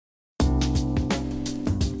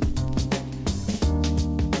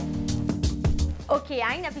Okey,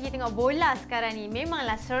 Ain nak pergi tengok bola sekarang ni.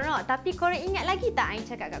 Memanglah seronok. Tapi korang ingat lagi tak Ain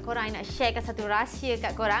cakap kat korang, Ain nak sharekan satu rahsia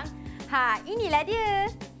kat korang? Inilah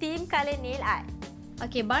dia. Tim Colour Nail Art.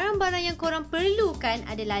 Okey, barang-barang yang korang perlukan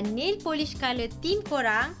adalah nail polish colour tim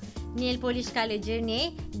korang, nail polish colour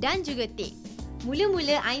jernih dan juga tape.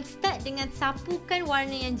 Mula-mula Ain start dengan sapukan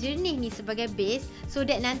warna yang jernih ni sebagai base, so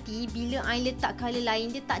that nanti bila Ain letak colour lain,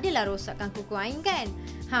 dia tak adalah rosakkan kuku Ain kan.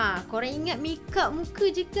 Korang ingat makeup muka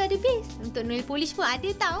je ke ada base? Untuk nail polish pun ada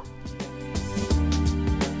tau.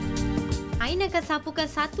 Ain akan sapukan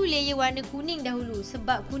satu layer warna kuning dahulu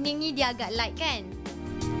sebab kuning ni dia agak light kan.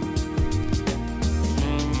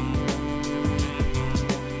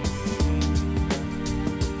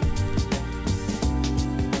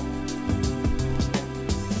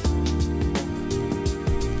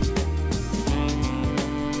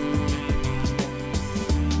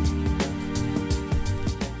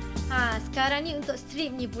 Sekarang ni untuk strip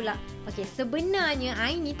ni pula. Okey, sebenarnya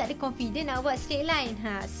Ain ni tak ada confident nak buat straight line.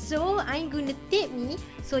 So Ain guna tape ni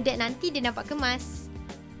so that nanti dia nampak kemas.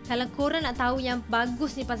 Kalau korang nak tahu yang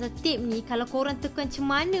bagus ni pasal tape ni, kalau korang tekan macam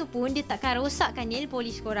mana pun dia takkan rosakkan nail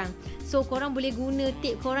polish korang. So korang boleh guna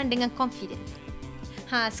tape korang dengan confident.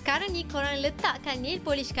 Sekarang ni korang letakkan nail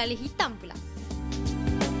polish colour hitam pula.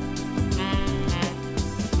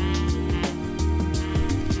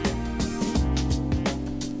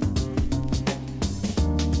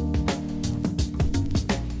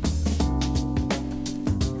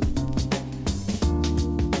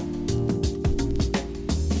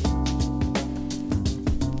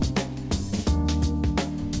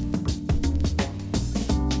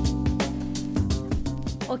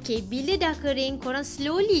 Okey, bila dah kering, korang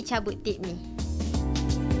slowly cabut tape ni.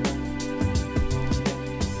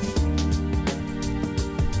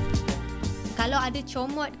 Kalau ada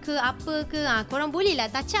comot ke apa ke, korang bolehlah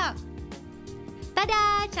touch up.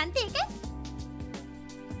 Tada! Cantik kan?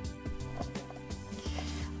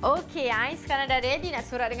 Okey, Ain sekarang dah ready nak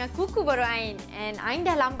sorak dengan kuku baru Ain. And Ain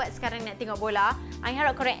dah lambat sekarang nak tengok bola. Ain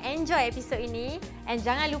harap korang enjoy episod ini. And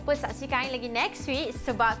jangan lupa saksikan Ain lagi next week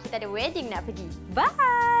sebab kita ada wedding nak pergi. Bye!